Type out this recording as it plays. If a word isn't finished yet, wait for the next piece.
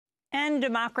And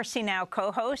Democracy Now!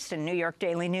 Co-host and New York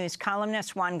Daily News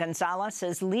columnist Juan González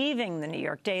is leaving the New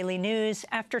York Daily News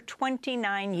after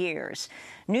 29 years.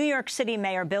 New York City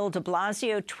Mayor Bill de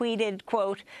Blasio tweeted,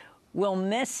 quote, "We'll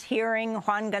miss hearing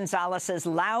Juan González's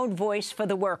loud voice for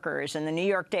the workers in the New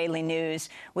York Daily News.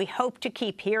 We hope to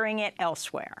keep hearing it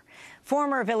elsewhere."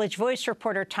 Former Village Voice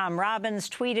reporter Tom Robbins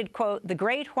tweeted, quote, "The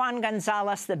great Juan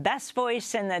González, the best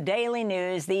voice in the Daily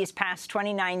News these past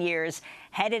 29 years,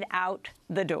 headed out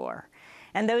the door."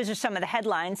 And those are some of the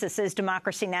headlines. This is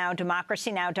Democracy Now!,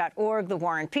 democracynow.org, The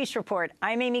War and Peace Report.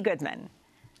 I'm Amy Goodman.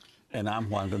 And I'm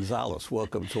Juan González.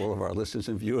 Welcome to all of our listeners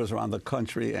and viewers around the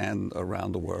country and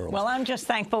around the world. Well, I'm just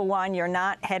thankful, Juan, you're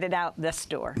not headed out this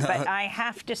door. But I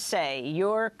have to say,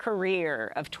 your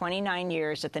career of 29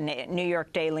 years at the New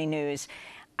York Daily News,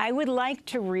 I would like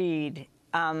to read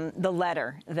the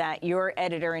letter that your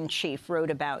editor-in-chief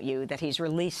wrote about you that he's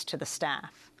released to the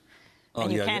staff.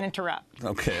 And you can't interrupt.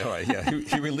 Okay, all right, yeah.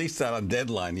 He released that on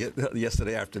deadline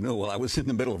yesterday afternoon while I was in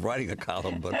the middle of writing a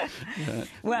column. But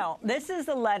Well, this is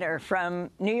a letter from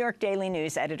New York Daily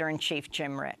News editor-in-chief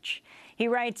Jim Rich. He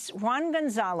writes, "Juan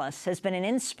González has been an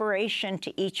inspiration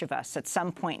to each of us at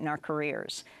some point in our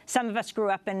careers. Some of us grew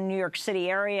up in the New York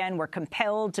City area and were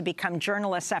compelled to become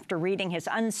journalists after reading his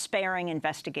unsparing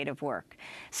investigative work.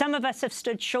 Some of us have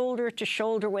stood shoulder to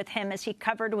shoulder with him as he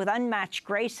covered with unmatched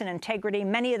grace and integrity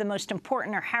many of the most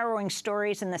important or harrowing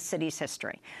stories in the city's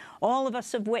history. All of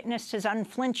us have witnessed his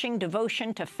unflinching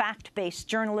devotion to fact-based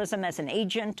journalism as an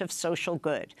agent of social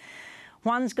good.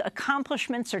 Juan's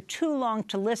accomplishments are too long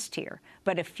to list here,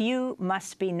 but a few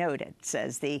must be noted,"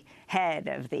 says the head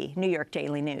of the New York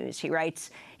Daily News. He writes,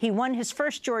 "He won his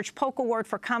first George Polk Award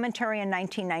for commentary in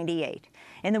 1998.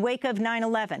 In the wake of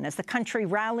 9/11, as the country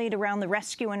rallied around the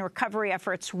rescue and recovery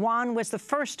efforts, Juan was the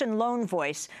first and lone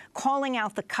voice calling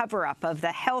out the cover-up of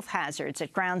the health hazards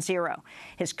at Ground Zero.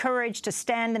 His courage to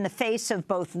stand in the face of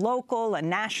both local and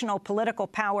national political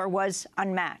power was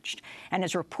unmatched, and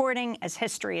his reporting, as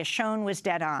history has shown, was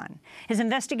dead on. His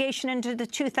investigation into the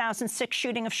 2006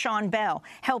 shooting of Sean Bell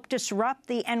helped disrupt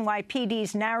the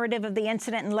NYPD's narrative of the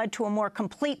incident and led to a more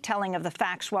complete telling of the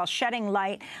facts while shedding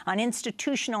light on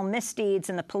institutional misdeeds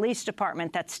in the police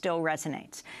department that still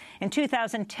resonates. In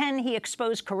 2010, he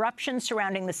exposed corruption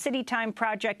surrounding the City Time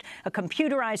Project, a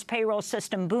computerized payroll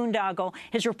system boondoggle.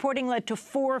 His reporting led to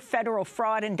 4 federal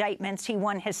fraud indictments. He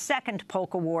won his second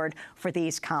Polk Award for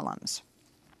these columns."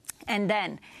 And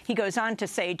then he goes on to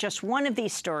say just one of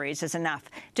these stories is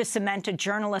enough to cement a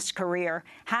journalist's career.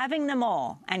 Having them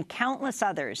all and countless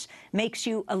others makes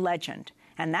you a legend.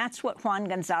 And that's what Juan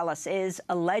González is,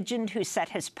 a legend who set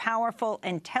his powerful,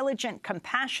 intelligent,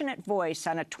 compassionate voice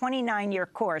on a 29-year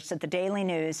course at the Daily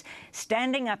News,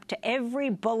 standing up to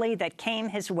every bully that came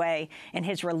his way in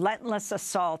his relentless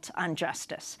assault on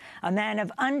justice. A man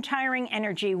of untiring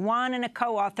energy, Juan and a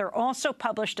co-author also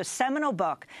published a seminal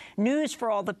book, News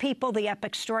for All the People, the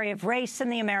epic story of race in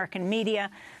the American media.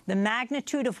 The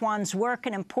magnitude of Juan's work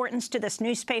and importance to this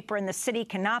newspaper and the city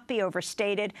cannot be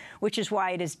overstated, which is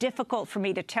why it is difficult for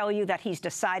me to tell you that he's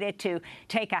decided to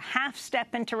take a half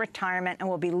step into retirement and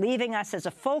will be leaving us as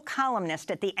a full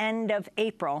columnist at the end of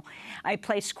April. I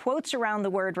place quotes around the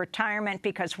word retirement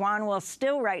because Juan will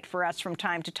still write for us from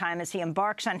time to time as he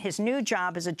embarks on his new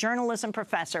job as a journalism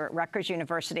professor at Rutgers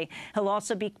University. He'll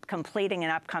also be completing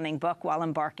an upcoming book while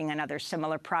embarking on other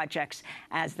similar projects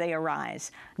as they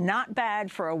arise. Not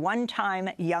bad for a one-time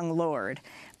young lord.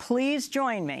 Please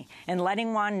join me in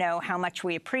letting Juan know how much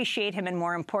we appreciate him and,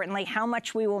 more importantly, how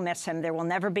much we will miss him. There will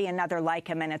never be another like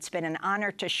him, and it's been an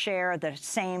honor to share the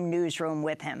same newsroom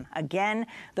with him. Again,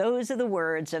 those are the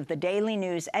words of the Daily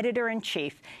News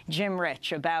editor-in-chief, Jim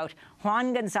Rich, about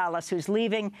Juan González, who's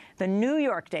leaving the New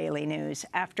York Daily News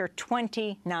after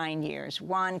 29 years.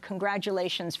 Juan,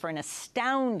 congratulations for an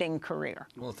astounding career.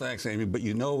 Well, thanks, Amy. But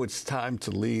you know it's time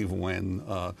to leave when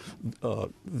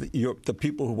the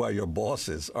people who are your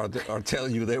bosses are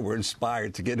telling you they were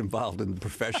inspired to get involved in the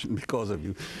profession because of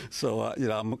you. So, you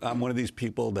know, I'm one of these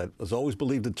people that has always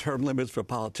believed in term limits for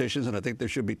politicians, and I think there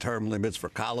should be term limits for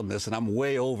columnists, and I'm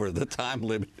way over the time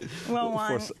limit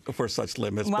for such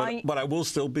limits. But I will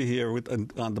still be here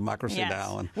on Democracy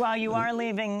Now! And, while you are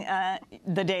leaving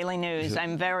the Daily News,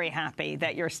 I'm very happy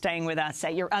that you're staying with us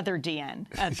at your other DN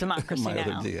at Democracy Now! My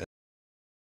other DN.